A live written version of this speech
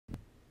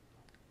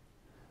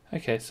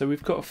Okay, so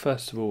we've got to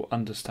first of all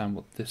understand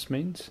what this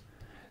means.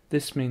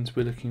 This means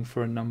we're looking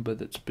for a number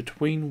that's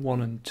between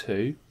 1 and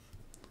 2.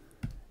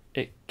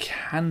 It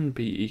can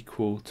be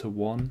equal to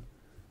 1,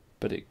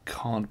 but it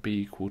can't be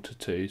equal to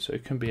 2, so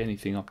it can be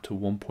anything up to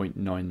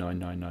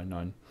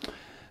 1.99999.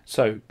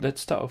 So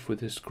let's start off with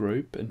this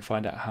group and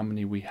find out how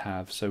many we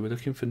have. So we're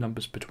looking for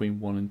numbers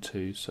between 1 and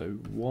 2. So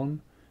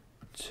 1,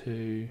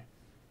 2,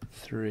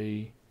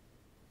 3,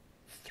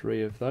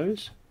 3 of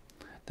those.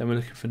 Then we're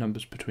looking for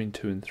numbers between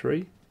 2 and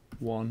 3.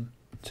 1,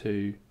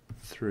 2,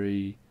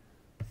 3,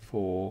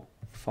 4,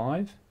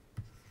 5.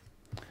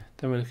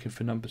 Then we're looking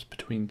for numbers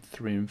between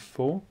 3 and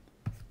 4.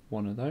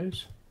 One of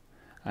those.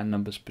 And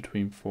numbers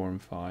between 4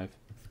 and 5.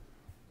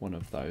 One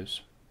of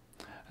those.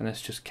 And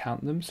let's just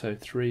count them. So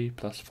 3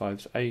 plus 5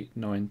 is 8,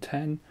 9,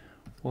 10.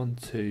 1,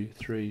 2,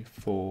 3,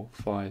 4,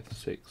 5,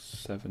 6,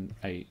 7,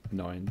 8,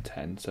 9,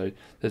 10. So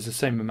there's the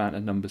same amount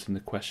of numbers in the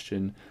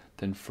question,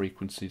 then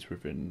frequencies were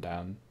written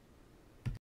down